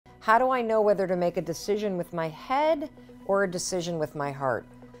How do I know whether to make a decision with my head or a decision with my heart?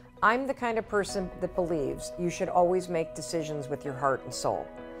 I'm the kind of person that believes you should always make decisions with your heart and soul.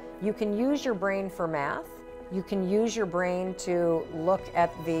 You can use your brain for math. You can use your brain to look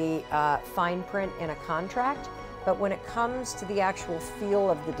at the fine print in a contract. But when it comes to the actual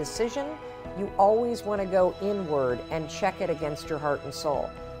feel of the decision, you always want to go inward and check it against your heart and soul.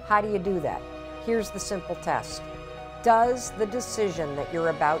 How do you do that? Here's the simple test. Does the decision that you're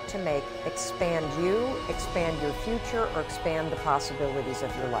about to make expand you, expand your future, or expand the possibilities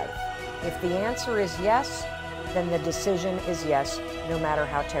of your life? If the answer is yes, then the decision is yes, no matter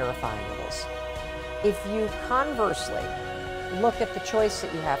how terrifying it is. If you conversely look at the choice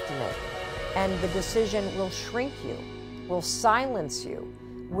that you have to make, and the decision will shrink you, will silence you,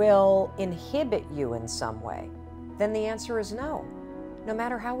 will inhibit you in some way, then the answer is no. No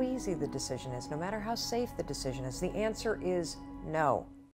matter how easy the decision is, no matter how safe the decision is, the answer is no.